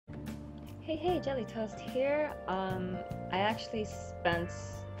Hey, Jelly Toast here. I actually spent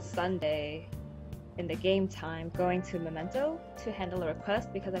Sunday in the game time going to Memento to handle a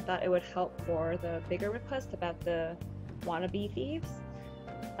request because I thought it would help for the bigger request about the wannabe thieves.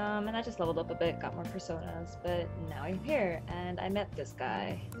 And I just leveled up a bit, got more personas, but now I'm here and I met this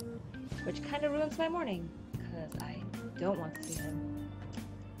guy, which kind of ruins my morning because I don't want to see him.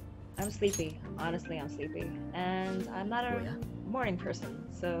 I'm sleepy. Honestly, I'm sleepy. And I'm not a morning person,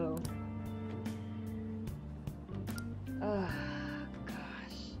 so... Oh,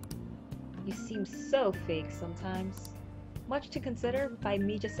 gosh. You seem so fake sometimes. Much to consider by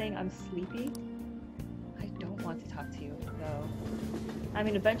me just saying I'm sleepy. I don't want to talk to you, though. I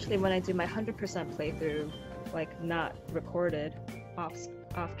mean, eventually when I do my 100% playthrough, like not recorded, off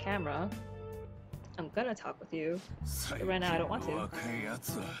camera, I'm gonna talk with you. But right now I don't want to.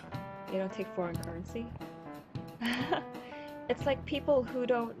 You don't take foreign currency? It's like people who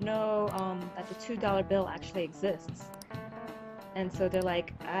don't know that the $2 bill actually exists. And so they're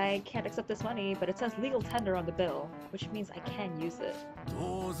like, I can't accept this money, but it says legal tender on the bill, which means I can use it.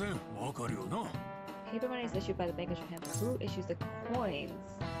 Paper money is issued by the Bank of Japan. Who issues the coins?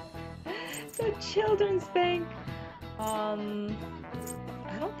 The Children's Bank! I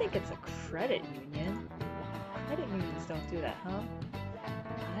don't think it's a credit union. Credit unions don't do that, huh?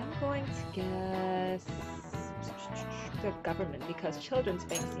 I'm going to guess the government because Children's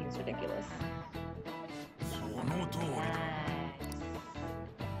Bank seems ridiculous. Nice.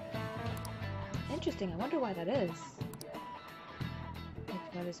 Interesting, I wonder why that is.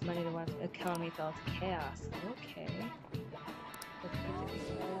 Why this money to the economy fell into chaos. Okay.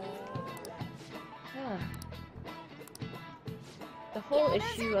 Huh. The whole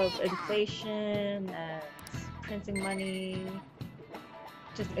issue of inflation and printing money,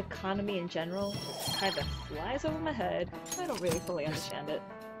 just economy in general, just kind of flies over my head. I don't really fully understand it.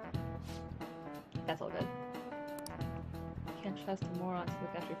 That's all good. Can't trust a moron to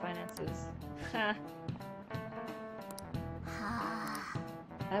look after your finances. Ha!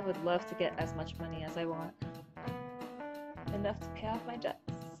 I would love to get as much money as I want. Enough to pay off my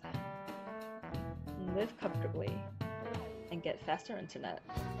debts. Live comfortably. And get faster internet.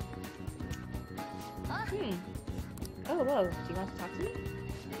 Oh, whoa. Do you want to talk to me?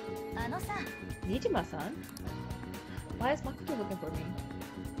 Nijima-san? Why is Makoto looking for me?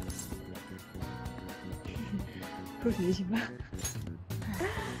 Who's Nijima?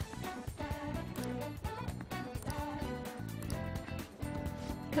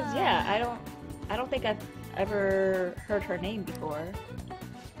 Cause yeah, I don't think I've ever heard her name before.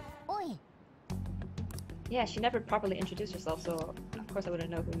 Yeah, she never properly introduced herself, so of course I wouldn't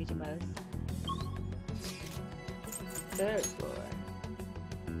know who Nijima is. Third floor.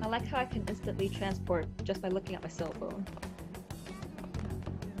 I like how I can instantly transport just by looking at my cell phone.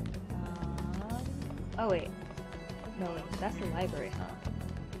 Oh wait. No, that's the library, huh?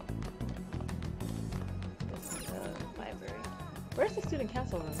 This is the library. Where's the student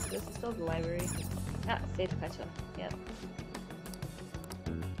council room? This is still the library. Ah, Sage Kacha. Yep.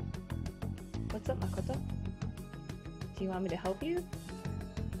 What's up, Makoto? Do you want me to help you?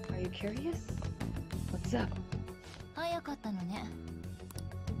 Are you curious? What's up? I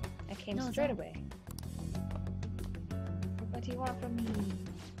came straight away. What do you want from me?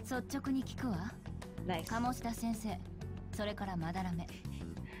 Nice. I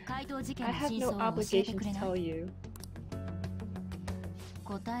have no obligation to tell you.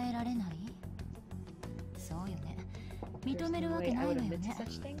 There's no way I would admit to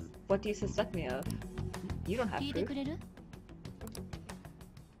such things? What do you suspect me of? You don't have proof.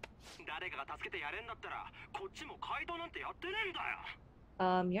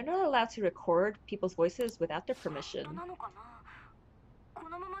 You're not allowed to record people's voices without their permission.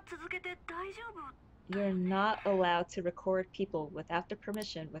 You're not allowed to record people without their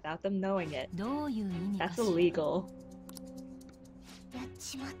permission, without them knowing it. That's illegal.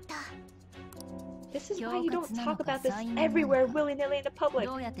 This is why you don't talk about this everywhere willy-nilly in the public.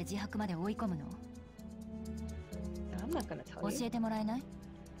 I'm not gonna tell you.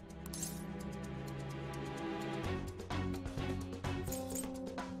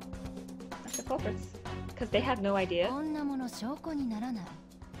 That's the culprits. Because they have no idea.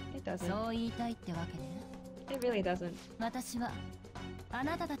 It doesn't. It really doesn't.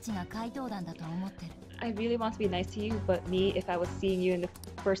 I really want to be nice to you, but me, if I was seeing you in the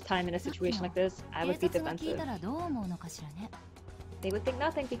first time in a situation like this, I would be defensive. They would think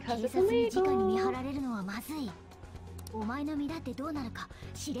nothing because it's illegal.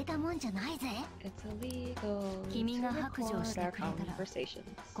 It's illegal to record our conversations.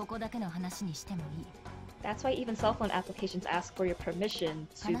 That's why even cell phone applications ask for your permission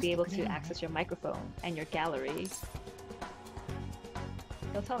to be able to access your microphone and your gallery.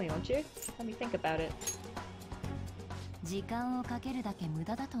 You'll tell me, won't you? Let me think about it.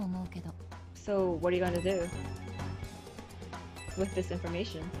 So, what are you gonna do with this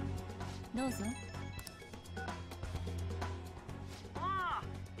information?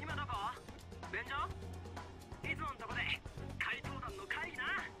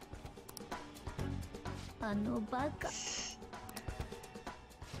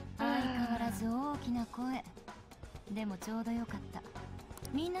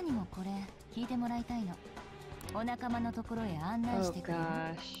 Oh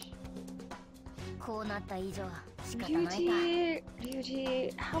gosh.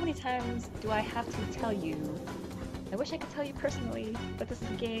 Ryuji, how many times do I have to tell you? I wish I could tell you personally, but this is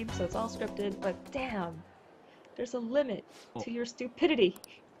a game, so it's all scripted, but damn! There's a limit to your stupidity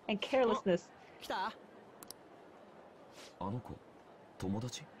and carelessness.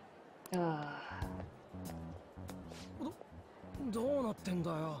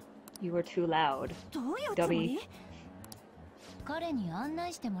 You were too loud, dummy.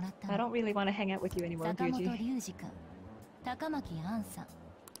 I don't really want to hang out with you anymore, Ryuji.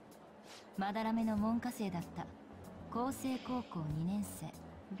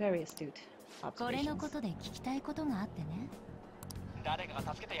 Very astute observations.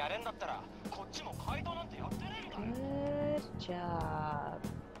 Good job.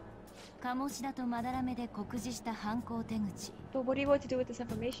 But what are you going to do with this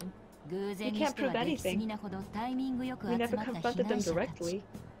information? You can't prove anything. We never confronted them directly.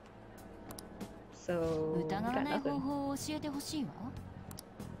 So, we got nothing.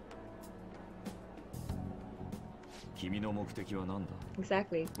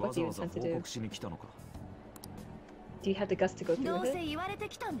 Exactly. What do you intend to do? Do you have the guts to go through with it?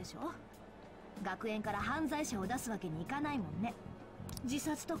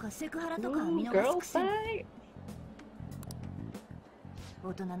 Ooh, girl fight?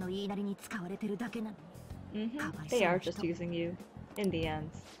 They are just using you. In the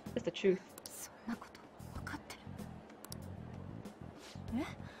end. It's the truth.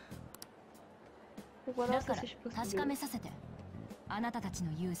 What else is she supposed to do?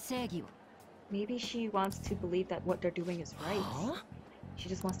 Maybe she wants to believe that what they're doing is right. She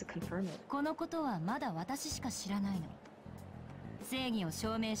just wants to confirm it.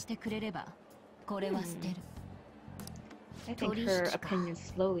 I think her opinion's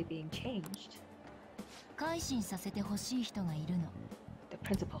slowly being changed. The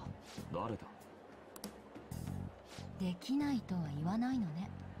principal.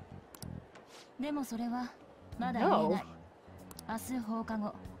 No.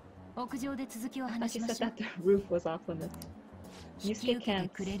 I thought you said that the roof was off limits. Yusuke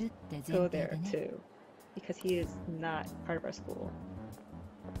can't go there too, because he is not part of our school.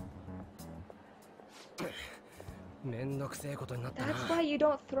 That's why you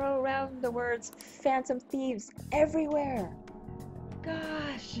don't throw around the words phantom thieves everywhere.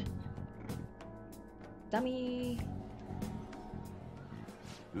 Gosh. Dummy.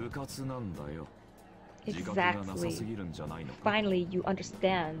 Exactly. Finally, you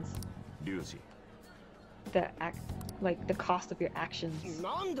understand the cost of your actions.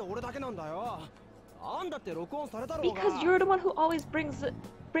 Because you're the one who always brings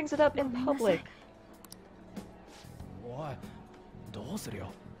it up in public.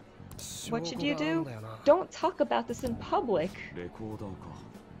 What should you do? Don't talk about this in public.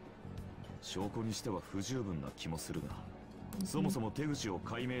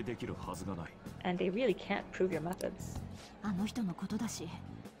 And they really can't prove your methods. On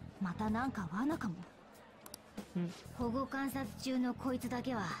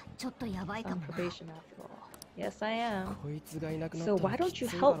probation after all. Yes, I am. So why don't you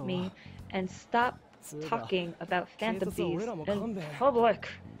help me and stop talking about phantom thieves in public?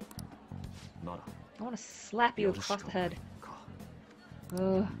 I want to slap you across the head.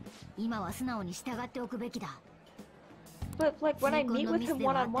 Ugh. But like when I meet with him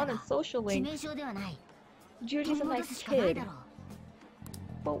one-on-one in Social Link, Juji's a nice kid.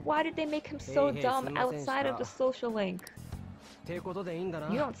 But why did they make him so dumb outside of the Social Link? You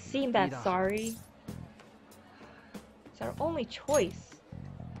don't seem that sorry. It's our only choice.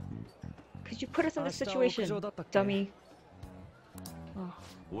 Could you put us in this situation, dummy? Oh.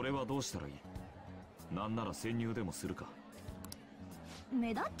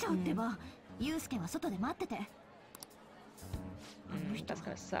 That's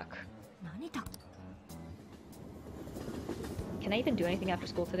gonna suck. Can I even do anything after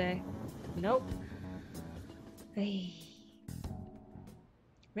school today? Nope. Hey.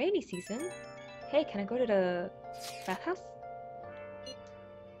 Rainy season? Hey, can I go to the bathhouse?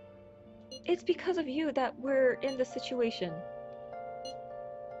 It's because of you that we're in this situation.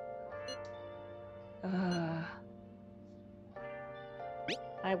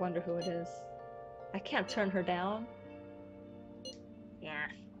 I wonder who it is. I can't turn her down. Yeah.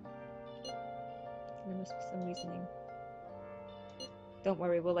 There must be some reasoning. Don't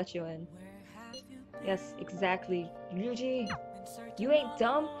worry, we'll let you in. Yes, exactly. Ryuji, you ain't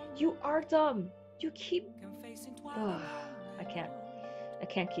dumb. You are dumb. You keep... Ugh, I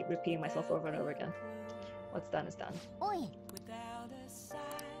can't keep repeating myself over and over again. What's done is done. Oi.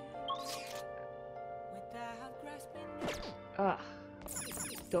 Ugh.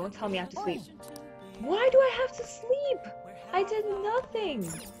 Don't tell me I have to sleep. Why do I have to sleep? I did nothing.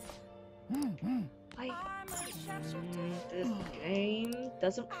 This game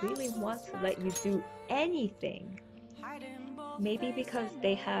doesn't really want to let you do anything. Maybe because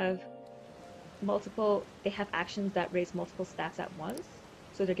they have actions that raise multiple stats at once,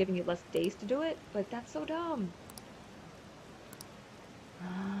 so they're giving you less days to do it, but that's so dumb.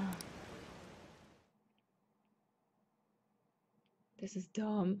 This is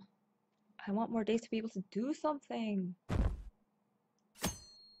dumb. I want more days to be able to do something.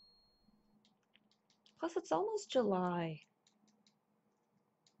 Plus, it's almost July.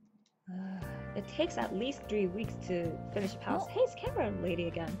 It takes at least 3 weeks to finish Palace. Hey, it's camera lady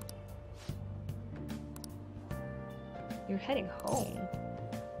again. You're heading home.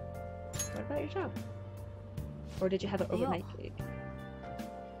 What about your job? Or did you have an overnight gig?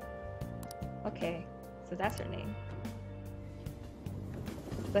 Okay, so that's her name.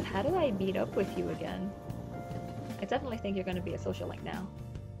 But how do I meet up with you again? I definitely think you're gonna be a socialite now.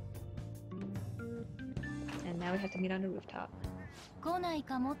 And now we have to meet on the rooftop.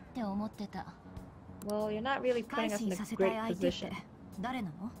 Well, you're not really putting us in a great position.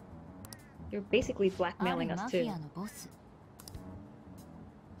 You're basically blackmailing us too.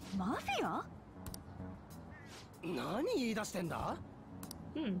 Mafia? 何言い出してんだ?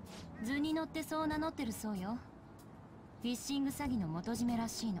 図に乗ってそう名乗ってるそうよ。フィッシング詐欺の元締めら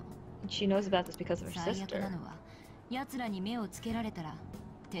しいの。She knows about this because of her sister. 最悪なのは、奴らに目をつけられたら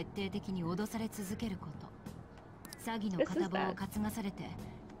徹底的に脅され続けること。詐欺の片棒を担がされて、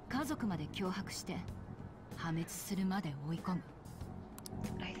家族まで脅迫して破滅するまで追い込む。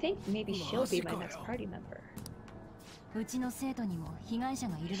I think maybe she'll be my next party member. うちの生徒にも被害者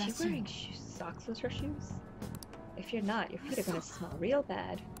がいるらしい。Is she wearing socks with her shoes? If you're not, your feet are gonna smell real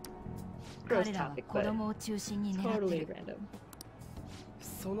bad. Gross topic, but totally random.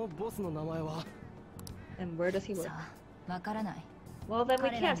 そのボスの名前は? And where does he work? わからない。 Well, then we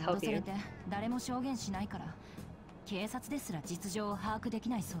can't help you. 誰も証言しないから、警察ですら実情を把握でき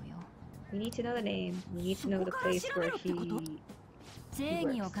ないそうよ。We need to know the name. We need to know the place where he. 正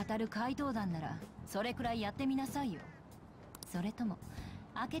義を語る怪盗団なら、それくらいやってみなさいよ。それとも、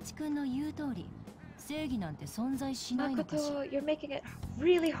明智くんの言う通り、正義なんて存在しないのかしら。Makoto, you're making it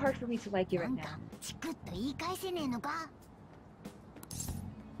really hard for me to like you right now. チクッと言い返せねえのか?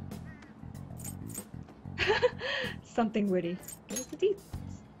 Something witty. Give us the deets.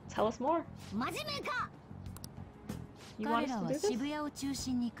 Tell us more. 真面目か? You want us to do this? 彼らは渋谷を中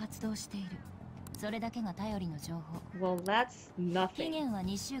心に活動している。それだけが頼りの情報。Well, that's nothing. 期限は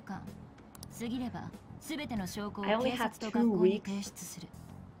2週間。過ぎれば、すべての証拠を警察と学校に提出する。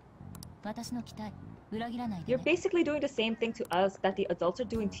私の期待、裏切らないでね。You're basically doing the same thing to us that the adults are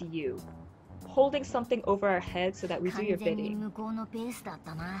doing to you. Holding something over our heads so that we do your 完全に bidding. 向こうのペースだっ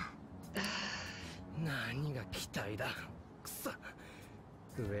たな。何が期待だ。くそ。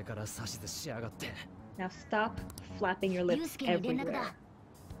上から指図しやがって。Now stop flapping your lips everywhere.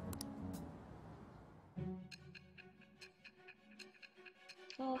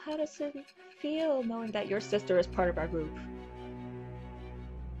 Oh, how does it feel knowing that your sister is part of our group?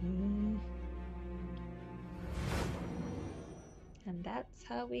 And that's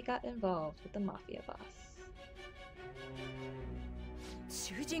how we got involved with the mafia boss.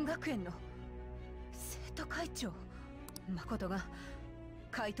 囚人学園の生徒会長誠が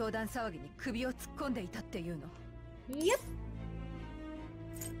怪盗団騒ぎに首を突っ込んでいたっていうの。Yep.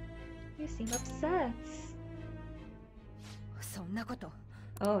 You seem upset. そんなこと。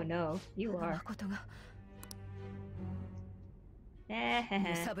Oh no, you are. 誠が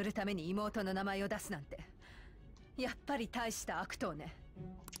揺さぶるために妹の名前を出すなんて、やっぱり大した悪党ね。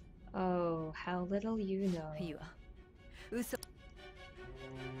Oh, how little you know. いいわ。嘘。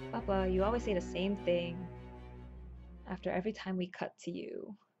Papa, you always say the same thing after every time we cut to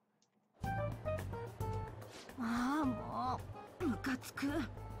you. ああ、もうムカつく。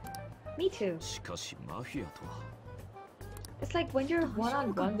Me too. しかしマフィアとは。It's like when you're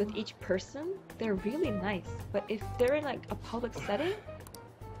one-on-one with each person, they're really nice. But if they're in like a public setting,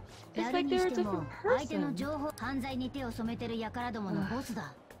 it's like they're a different person.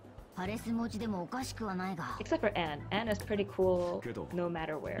 Except for Anne. Anne is pretty cool no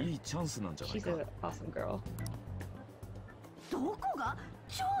matter where. She's an awesome girl.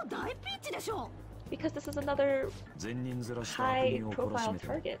 Because this is another high-profile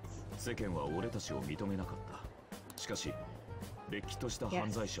target.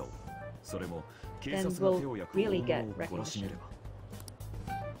 Then we'll really get recognition.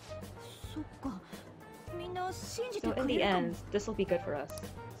 So in the end, this will be good for us.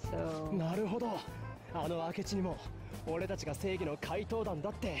 So...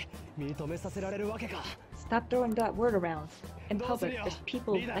 Stop throwing that word around. In public, there's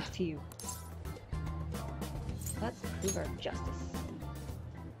people next to you. Let's prove our justice.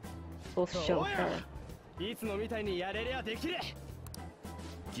 We'll show her.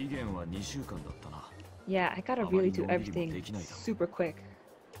 Yeah, I gotta really do everything super quick.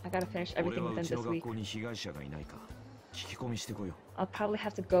 I gotta finish everything within this week. I'll probably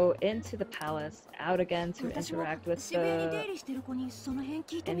have to go into the palace, out again to interact with the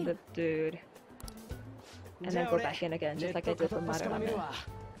dude. And then go back in again, just like I did for Makoto.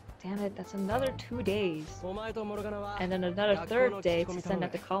 Damn it, that's another 2 days. And then another 3rd day to send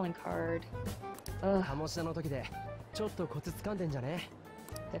out the calling card. Ugh.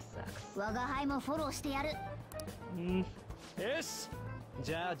 This sucks.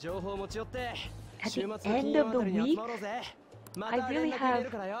 At the end of the week, I really have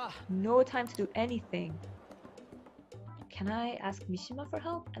no time to do anything. Can I ask Mishima for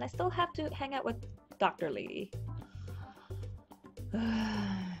help? And I still have to hang out with Dr. Lady.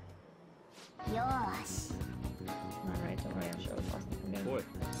 Alright, don't worry, I'm sure it's awesome for me.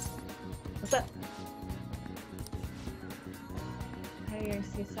 What's up? Hey, you're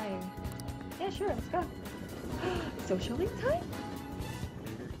exciting. Yeah, sure, let's go. Social link time?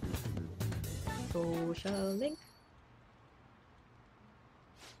 Social link.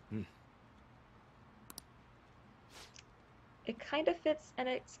 It kind of fits, and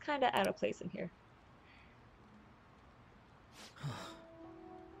it's kind of out of place in here.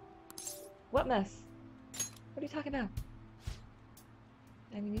 What mess? What are you talking about?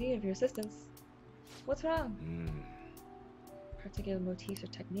 I'm in need of your assistance. What's wrong? Particular motifs or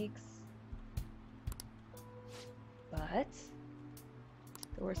techniques. But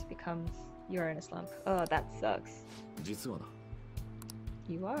the worst becomes you're in a slump. Oh, that sucks.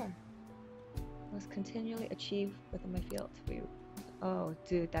 You are. Must continually achieve within my field. Oh,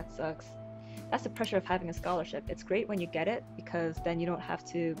 dude, that sucks. That's the pressure of having a scholarship. It's great when you get it because then you don't have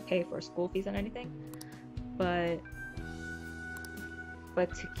to pay for school fees and anything. But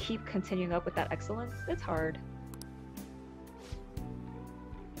to keep continuing up with that excellence, it's hard.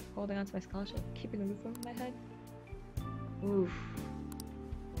 Holding on to my scholarship, keeping a roof over my head. Oof.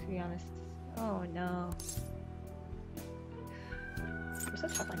 To be honest. Oh no. You're so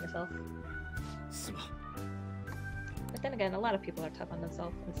tough on yourself. But then again, a lot of people are tough on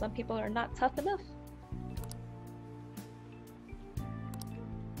themselves, and some people are not tough enough.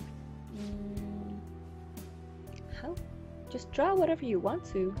 How? Just draw whatever you want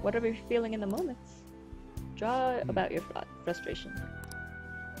to, whatever you're feeling in the moments. Draw about your frustration.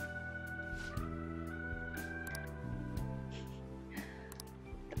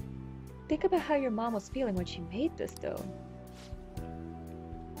 Think about how your mom was feeling when she made this, though.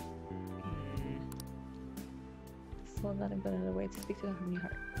 Well, nothing but another way to speak to the human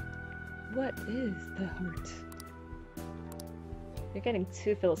heart. What is the heart? You're getting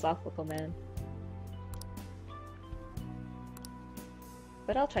too philosophical, man.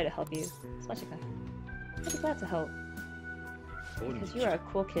 But I'll try to help you as much as I can. I'll be glad to help. Because you are a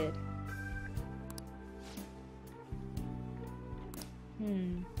cool kid.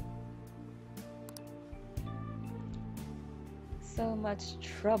 So much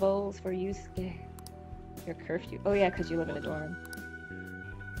troubles for Yusuke. Your curfew. Oh yeah, because you live in a dorm.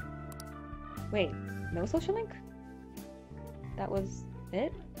 Wait, no social link? That was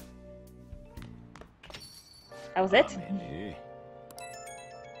it? That was it?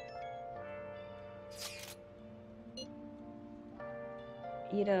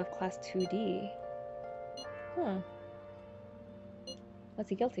 Ida of class 2D. Huh. What's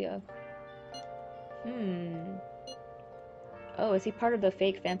he guilty of? Oh, is he part of the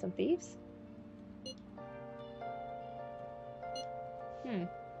fake Phantom Thieves?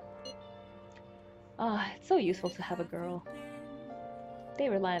 Ah, it's so useful to have a girl. They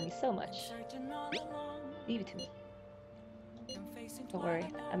rely on me so much. Leave it to me. Don't worry,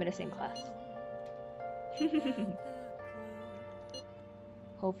 I'm in the same class.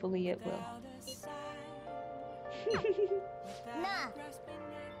 Hopefully it will.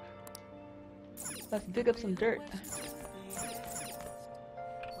 Let's dig up some dirt.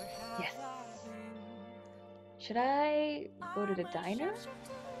 Yes. Should I go to the diner?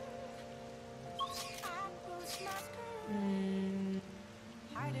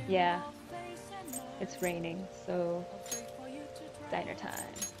 Yeah. It's raining, so diner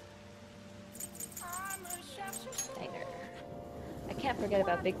time. Diner. I can't forget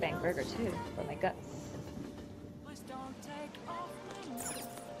about Big Bang Burger too, for my guts.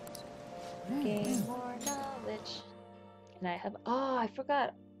 Gain more knowledge. And I have, oh, I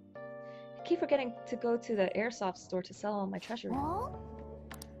forgot. I keep forgetting to go to the airsoft store to sell all my treasure.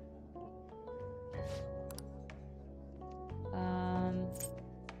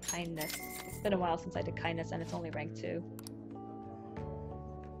 Kindness. It's been a while since I did kindness and it's only rank 2.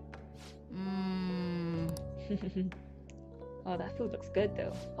 Oh, that food looks good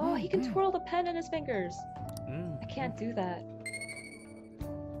though. Oh, he can twirl the pen in his fingers. I can't do that.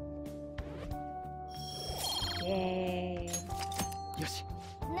 Yay. Yoshi.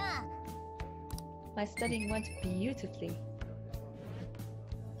 My studying went beautifully.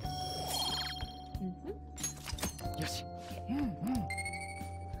 Yoshi.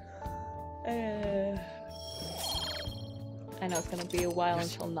 I know it's gonna be a while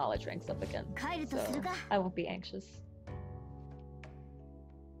until knowledge ranks up again, so I won't be anxious.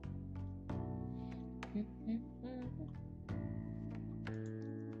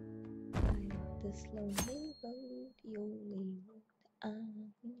 This lonely road, the only road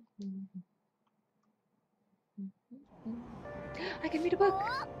I can read a book!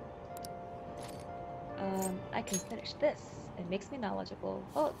 I can finish this. It makes me knowledgeable.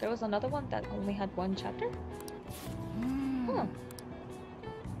 Oh, there was another one that only had 1 chapter? Huh.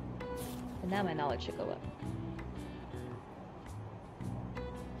 And now my knowledge should go up.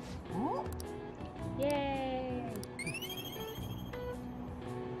 Yay!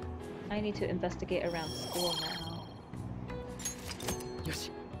 I need to investigate around school now.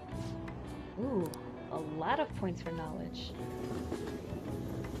 Yoshi. Ooh, a lot of points for knowledge.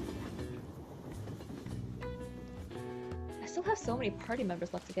 I still have so many party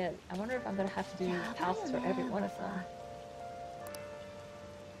members left to get. I wonder if I'm gonna have to do houses for every one of them.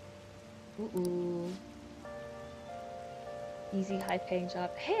 Ooh. Easy, high-paying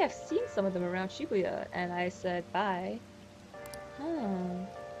job. Hey, I've seen some of them around Shibuya, and I said bye.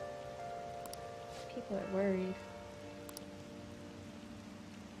 People are worried.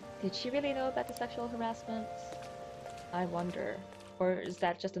 Did she really know about the sexual harassment? I wonder. Or is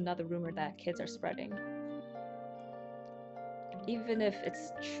that just another rumor that kids are spreading? Even if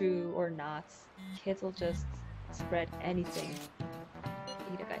it's true or not, kids will just spread anything.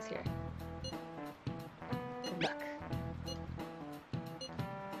 You guys here. Good luck.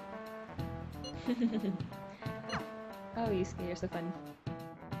 Oh, Yusuke, you're so funny.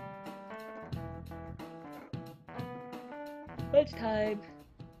 Lunch time.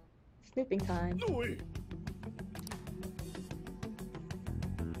 Snooping time. No way.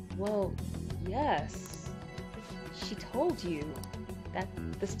 Well, yes. She told you that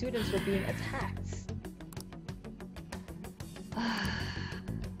the students were being attacked.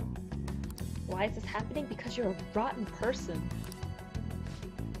 Why is this happening? Because you're a rotten person.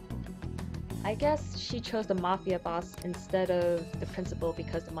 I guess she chose the mafia boss instead of the principal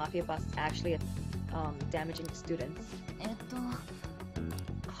because the mafia boss is actually damaging the students.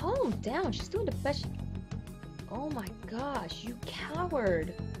 Calm down, she's doing the best. Oh my gosh, you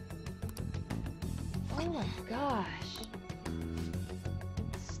coward! Oh my gosh.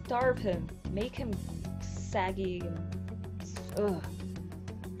 Starve him. Make him saggy and... Ugh.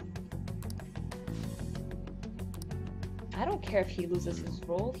 I don't care if he loses his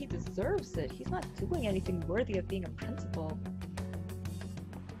role, he deserves it. He's not doing anything worthy of being a principal.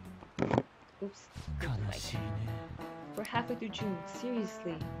 Oops. We're halfway through June,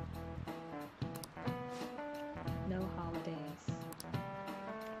 seriously. No holidays.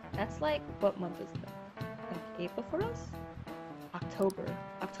 That's like, what month is that? Like April for us? October.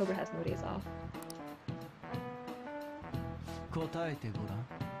 October has no days off.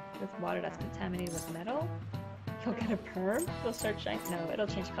 With water that's contaminated with metal? You'll get a perm? It'll start shining? No, it'll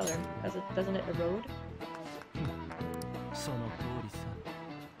change color. Doesn't it erode?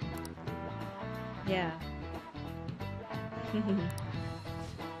 Yeah.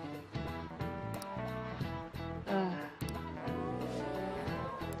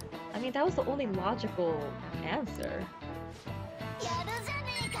 I mean, that was the only logical answer.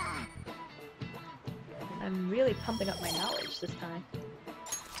 I'm really pumping up my knowledge this time.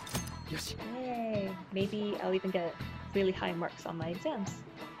 Yay! Maybe I'll even get really high marks on my exams.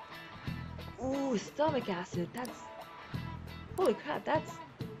 Ooh, stomach acid. That's... Holy crap, that's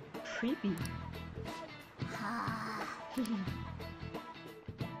creepy.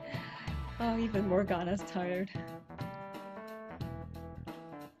 Oh, even Morgana's tired.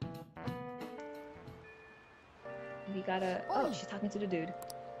 We gotta... Oh, she's talking to the dude.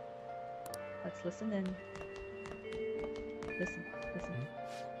 Let's listen in. Listen, listen.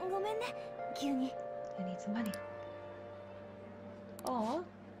 I need some money. Aw.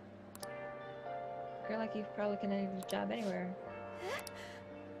 Girl like you probably can get a job anywhere.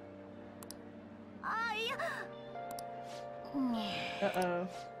 Uh-oh.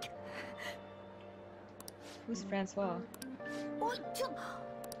 Who's Francois?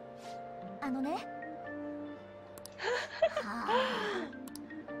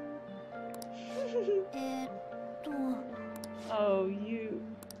 Oh, you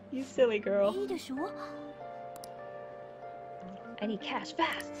silly girl. I need cash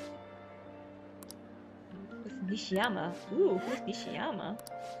fast. With Nishiyama. Ooh, who's Nishiyama?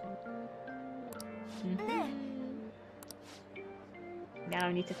 Now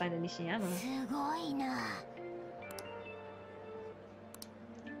I need to find a Nishiyama.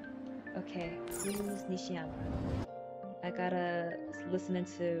 Okay, who's Nishiyama? I gotta listen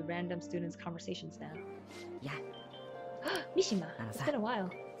into random students' conversations now. Yeah. Mishima! It's been a while.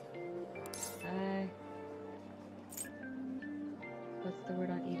 Hi. What's the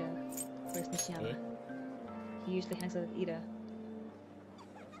word on Ida? Where's Nishiyama? He usually hangs out with Ida.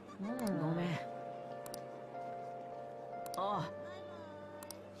 Oh.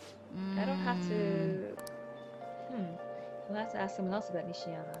 I don't have to... I'll have to ask someone else about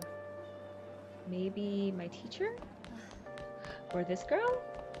Nishiyama. Maybe my teacher? Or this girl?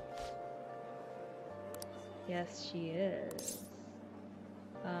 Yes, she is.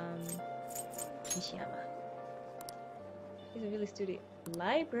 Nishiyama. He's a really studious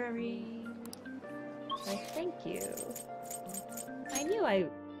library. Why, thank you. I knew I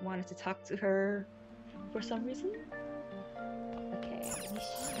wanted to talk to her for some reason. Okay,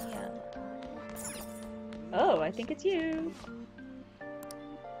 Nishiyama. Oh, I think it's you.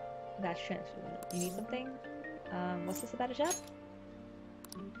 That's transfer. You need something? What's this about a job?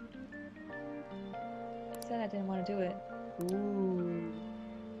 I said I didn't want to do it. Ooh.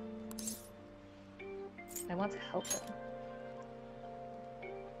 I want to help them.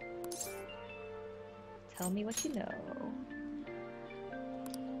 Tell me what you know.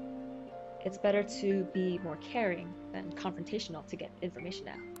 It's better to be more caring than confrontational to get information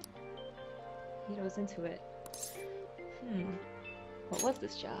out. Ida was into it. What was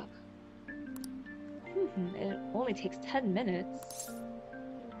this job? It only takes 10 minutes.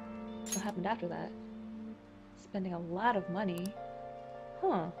 What happened after that? Spending a lot of money.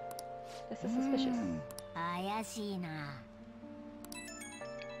 Huh. This is suspicious. I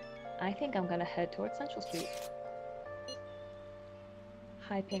think I'm gonna head towards Central Street.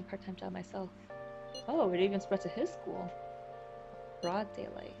 High-paying part-time job myself. Oh, it even spread to his school. Broad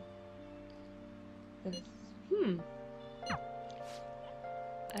daylight.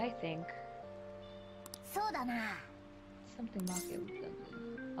 I think... something mocking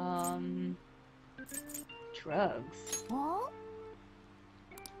them. Drugs.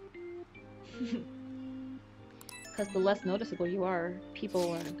 Because the less noticeable you are,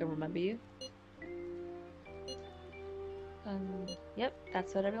 people aren't gonna remember you. Yep,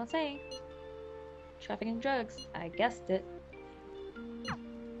 that's what everyone's saying. Trafficking drugs. I guessed it.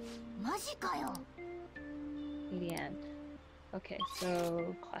 The end. Okay,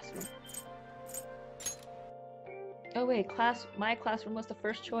 so classroom. Oh wait, my classroom was the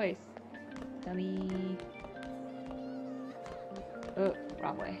first choice. Dummy. Oh,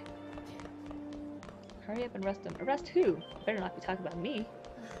 wrong way. Hurry up and arrest them. Arrest who? Better not be talking about me.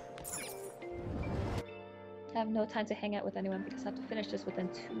 I have no time to hang out with anyone because I have to finish this within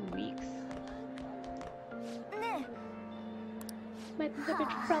 2 weeks. My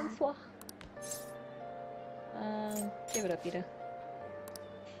beloved Francois. Give it up, Ida.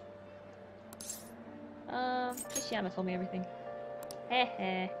 Nishiyama told me everything. Heh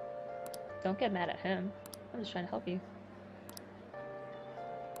heh. Don't get mad at him. I'm just trying to help you.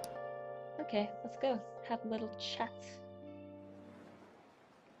 Okay, let's go. Have a little chat.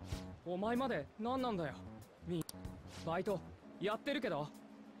 お前まで何なんだよ。バイトやってるけど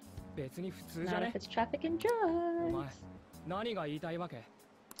別に普通じゃ Not ね if it's trafficking お前 drugs. 何が言いたいわけ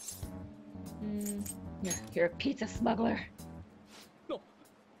You're a pizza smuggler.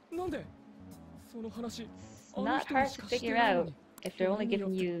 なんでその話 It's not hard to figure out if they're only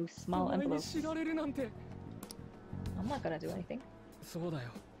giving you small お前に envelopes. 知られるなんて I'm not gonna do anything. そうだよ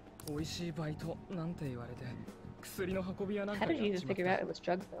美味しいバイトなんて言われて薬の運び屋なん How か did や you っ even ちまっ figure た。 out it was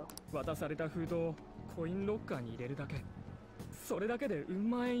drugs though? 渡された封筒をコインロッカーに入れるだけ。それだけでうん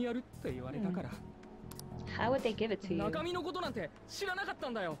万円やるって言われたから。How would they give it to you? 中身のことなんて知らなかった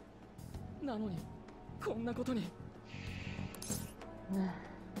んだよ。なのにこんなことに。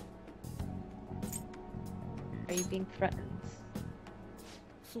Are you being threatened?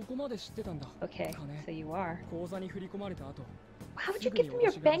 そこまで知ってたんだ。 Okay, so you are. 口座に振り込まれた後。 How would you give them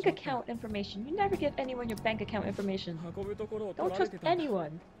your bank account information? You never give anyone your bank account information. 運ぶところを Don't 取られ trust てたんだ。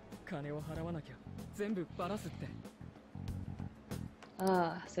 anyone. 金を払わなきゃ全部バラすって。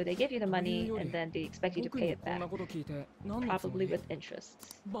 So they give you the money and then they expect you to 僕 pay に it こんな back. こと聞いて何のつも Probably り？ with interest.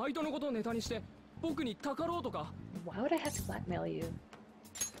 バイトのことをネタにして僕にたかろうとか。 Why would I have to blackmail you?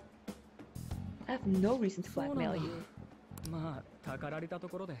 I have no reason to そうなん blackmail だ。 you まあたかられたと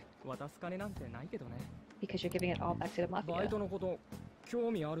ころで渡す金なんてないけどね。 because you're giving it all back to the バイ mafia. トのこと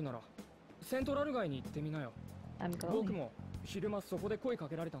興味あるならセントラル街に行ってみなよ。 I'm 僕 going. も昼間そこで声か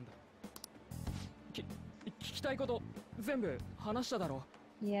けられたんだ。聞きたいこと全部話しただろ。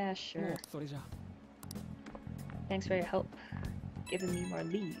 Yeah, も sure. うそれじゃ。 Thanks for your help. Giving me more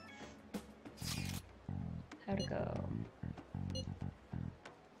leads. How to go?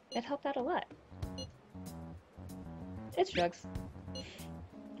 It helped out a lot. It's drugs.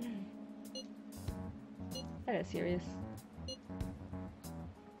 That is serious.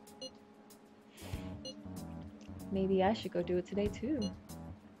 Maybe I should go do it today too.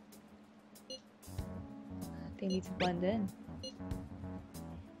 They need to blend in.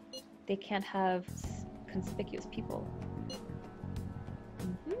 They can't have conspicuous people.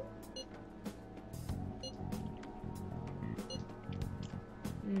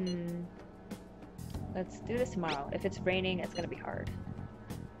 Let's do this tomorrow. If it's raining, it's gonna be hard.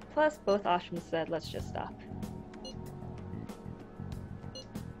 Plus, both options said, let's just stop.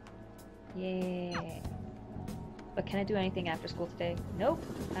 Yeah. But can I do anything after school today? Nope,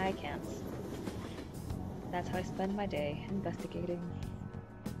 I can't. That's how I spend my day, investigating.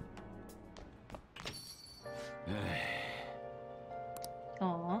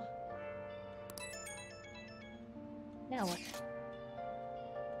 Aww. Now what?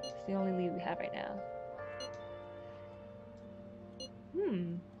 It's the only lead we have right now.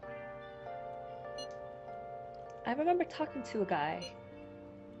 I remember talking to a guy.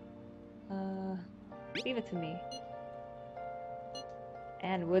 Leave it to me.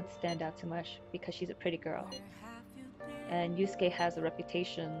 Anne would stand out too much because she's a pretty girl. And Yusuke has a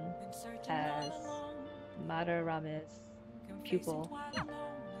reputation as Madarama's pupil.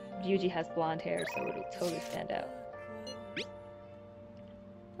 Ryuji has blonde hair, so it'll totally stand out.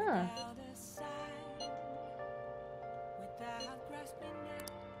 Huh.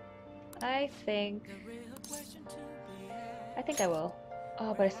 I think I will.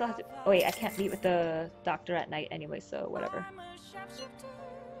 Oh, but I still have to. Oh wait, I can't meet with the doctor at night anyway, so whatever.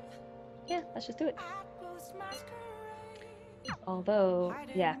 Yeah, let's just do it. Although,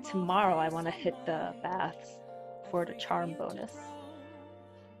 yeah, tomorrow I want to hit the baths for the charm bonus.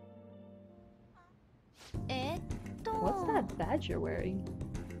 What's that badge you're wearing?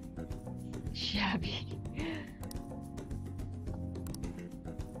 Shabby.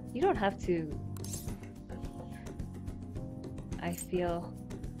 You don't have to. I feel.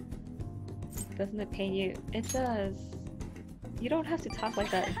 Doesn't it pain you? It does. You don't have to talk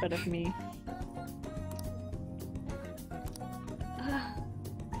like that in front of me.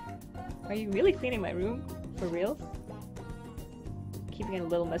 Are you really cleaning my room? For real? Keeping it a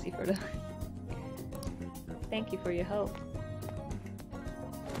little messy for the... Thank you for your help.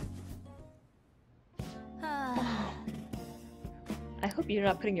 I hope you're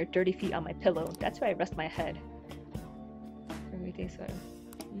not putting your dirty feet on my pillow. That's where I rest my head. Everyday sweater.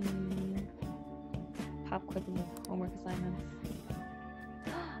 Pop quiz and homework assignments.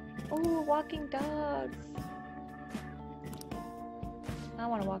 Oh, walking dogs! I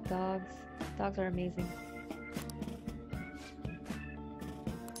want to walk dogs. Dogs are amazing.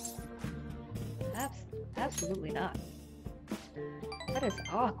 Absolutely not. That is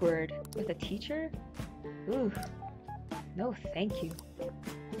awkward. With a teacher? Ooh. No, thank you.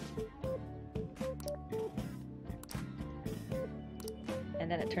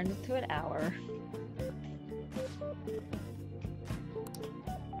 And then it turns into an hour.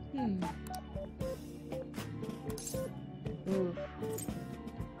 Ooh.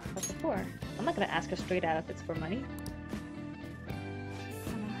 What's it for? I'm not gonna ask her straight out if it's for money.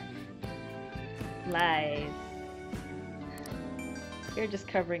 Lies. You're just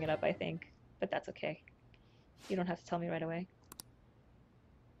covering it up, I think. But that's okay. You don't have to tell me right away.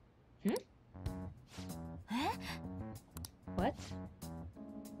 What?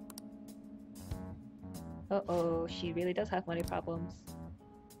 Uh-oh, she really does have money problems.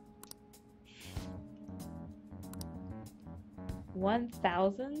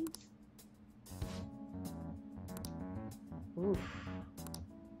 1,000? Oof.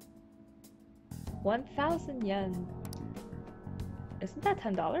 1,000 yen. Isn't that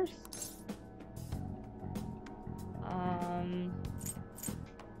 $10?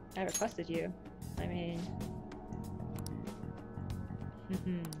 I requested you. I mean...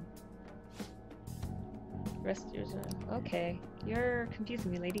 Rest user. Okay, you're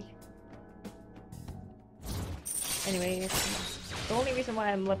confusing me, lady. Anyways, the only reason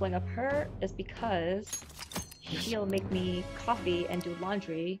why I'm leveling up her is because she'll make me coffee and do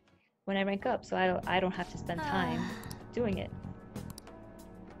laundry when I rank up, so I don't have to spend time doing it.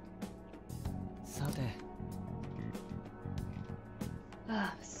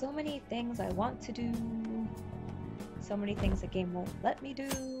 So many things I want to do. So many things the game won't let me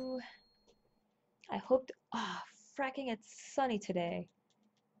do. I hope. Fracking! It's sunny today.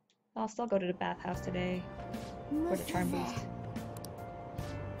 I'll still go to the bathhouse today for the charm boost.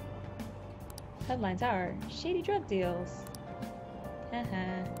 Headlines are shady drug deals.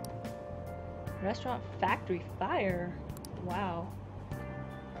 Haha. Restaurant factory fire. Wow.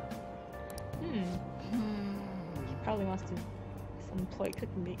 He probably wants to. Some employee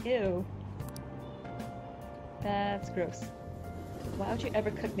cooking me. Ew. That's gross. Why would you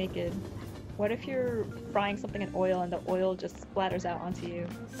ever cook naked? What if you're frying something in oil and the oil just splatters out onto you?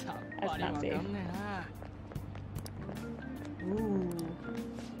 That's not safe. Ooh.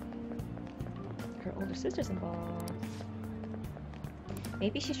 Her older sister's involved.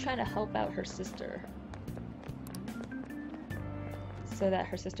 Maybe she's trying to help out her sister. So that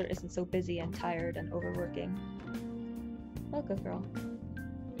her sister isn't so busy and tired and overworking. Oh, good girl.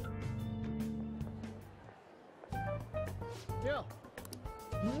 Yeah.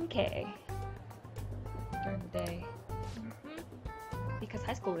 Okay. During the day. Because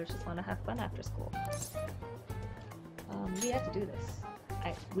high schoolers just want to have fun after school. We have to do this.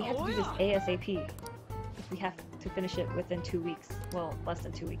 We have to do this ASAP. If we have to finish it within 2 weeks. Well, less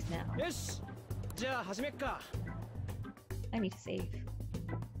than 2 weeks now. I need to save.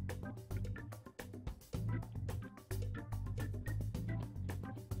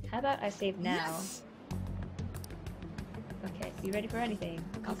 How about I save now? Yes! Okay, you ready for anything?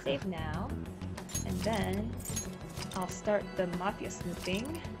 I'll save now, and then I'll start the mafia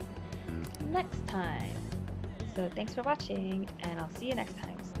snooping next time. So thanks for watching, and I'll see you next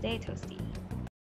time. Stay toasty.